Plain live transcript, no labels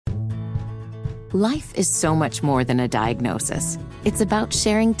Life is so much more than a diagnosis. It's about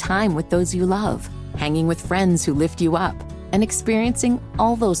sharing time with those you love, hanging with friends who lift you up, and experiencing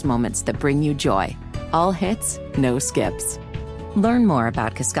all those moments that bring you joy. All hits, no skips. Learn more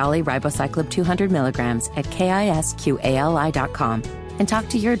about Kisqali Ribociclib 200 milligrams at KISQALI.com and talk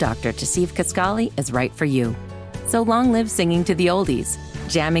to your doctor to see if Kisqali is right for you. So long live singing to the oldies,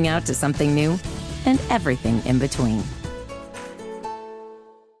 jamming out to something new, and everything in between.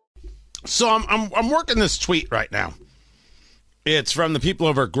 So I'm working this tweet right now. It's from the people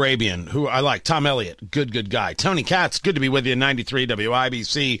over at Grabien, who I like. Tom Elliott, good guy. Tony Katz, good to be with you. 93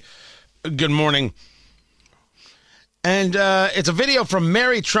 WIBC. Good morning. And it's a video from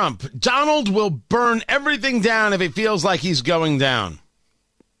Mary Trump. Donald will burn everything down if he feels like he's going down.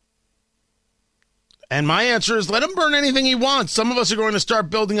 And my answer is let him burn anything he wants. Some of us are going to start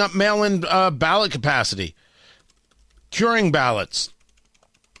building up mail-in ballot capacity. Curing ballots.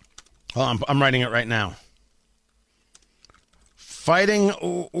 Well, I'm writing it right now. Fighting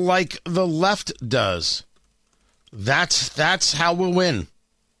like the left does. That's how we'll win.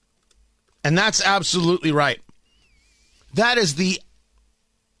 And that's absolutely right. That is the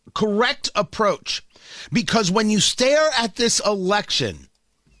correct approach. Because when you stare at this election,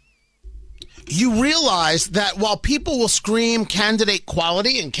 you realize that while people will scream candidate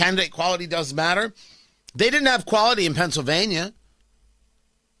quality, and candidate quality does matter, they didn't have quality in Pennsylvania.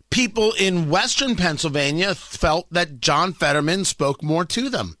 People in Western Pennsylvania felt that John Fetterman spoke more to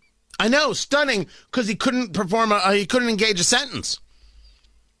them. I know, stunning, because he couldn't engage a sentence.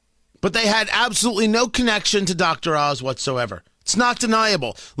 But they had absolutely no connection to Dr. Oz whatsoever. It's not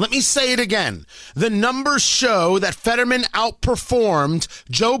deniable. Let me say it again. The numbers show that Fetterman outperformed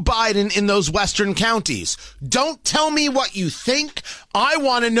Joe Biden in those Western counties. Don't tell me what you think. I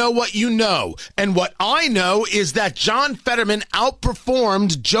want to know what you know. And what I know is that John Fetterman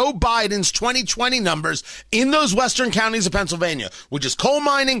outperformed Joe Biden's 2020 numbers in those Western counties of Pennsylvania, which is coal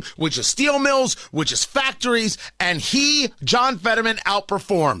mining, which is steel mills, which is factories. And John Fetterman,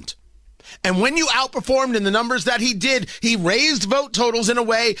 outperformed. And when you outperformed in the numbers that he did, he raised vote totals in a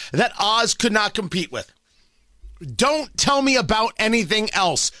way that Oz could not compete with. Don't tell me about anything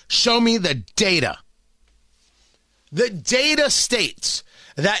else. Show me the data. The data states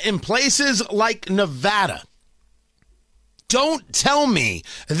that in places like Nevada, don't tell me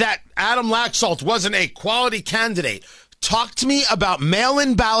that Adam Laxalt wasn't a quality candidate. Talk to me about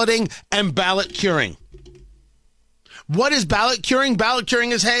mail-in balloting and ballot curing. What is ballot curing? Ballot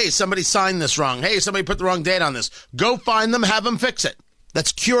curing is, hey, somebody signed this wrong. Hey, somebody put the wrong date on this. Go find them, have them fix it.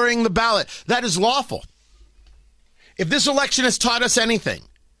 That's curing the ballot. That is lawful. If this election has taught us anything,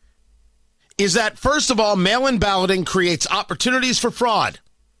 is that, first of all, mail-in balloting creates opportunities for fraud.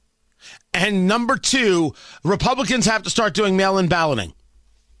 And number two, Republicans have to start doing mail-in balloting.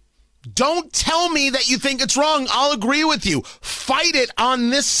 Don't tell me that you think it's wrong. I'll agree with you. Fight it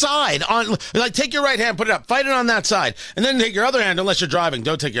on this side. Take your right hand, put it up. Fight it on that side. And then take your other hand, unless you're driving.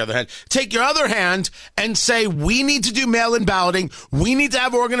 Don't take your other hand. Take your other hand and say, we need to do mail-in balloting. We need to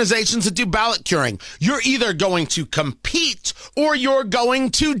have organizations that do ballot curing. You're either going to compete or you're going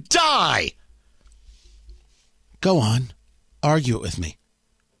to die. Go on. Argue it with me.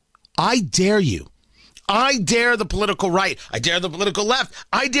 I dare you. I dare the political right. I dare the political left.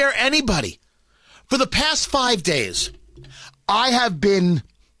 I dare anybody. For the past 5 days, I have been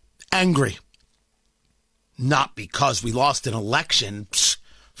angry. Not because we lost an election.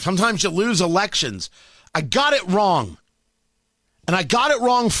 Sometimes you lose elections. I got it wrong. And I got it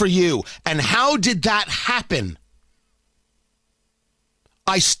wrong for you. And how did that happen?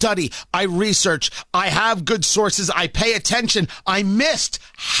 I study. I research. I have good sources. I pay attention. I missed.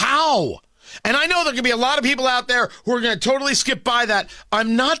 How? And I know there can be a lot of people out there who are going to totally skip by that.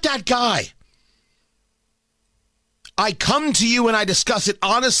 I'm not that guy. I come to you and I discuss it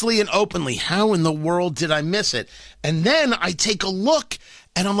honestly and openly. How in the world did I miss it? And then I take a look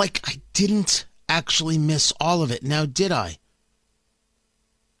and I'm like, I didn't actually miss all of it. Now, did I?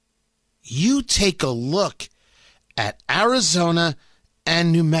 You take a look at Arizona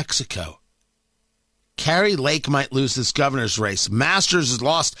and New Mexico. Kari Lake might lose this governor's race. Masters has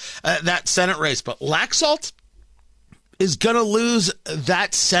lost that Senate race. But Laxalt is going to lose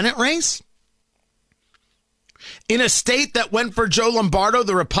that Senate race? In a state that went for Joe Lombardo,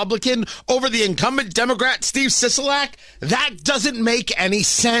 the Republican, over the incumbent Democrat Steve Sisolak? That doesn't make any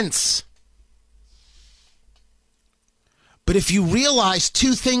sense. But if you realize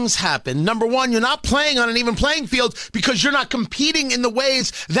two things happen. Number one, you're not playing on an even playing field because you're not competing in the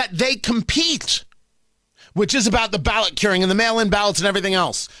ways that they compete. which is about the ballot curing and the mail-in ballots and everything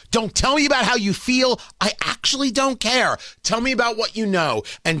else. Don't tell me about how you feel. I actually don't care. Tell me about what you know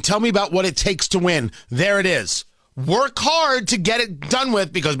and tell me about what it takes to win. There it is. Work hard to get it done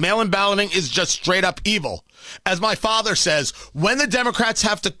with because mail-in balloting is just straight up evil. As my father says, when the Democrats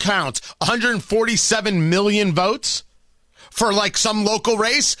have to count 147 million votes for like some local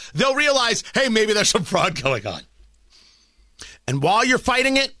race, they'll realize, hey, maybe there's some fraud going on. And while you're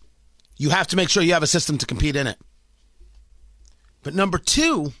fighting it, you have to make sure you have a system to compete in it. But number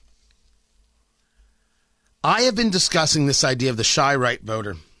two, I have been discussing this idea of the shy right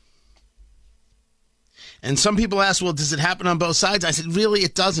voter. And some people ask, well, does it happen on both sides? I said, really,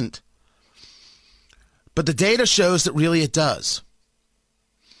 it doesn't. But the data shows that really it does.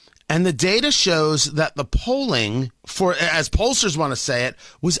 And the data shows that the polling, for as pollsters want to say it,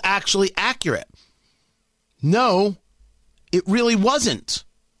 was actually accurate. No, it really wasn't.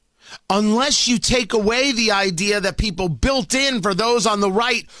 Unless you take away the idea that people built in for those on the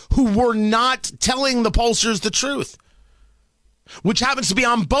right who were not telling the pollsters the truth, which happens to be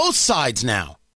on both sides now.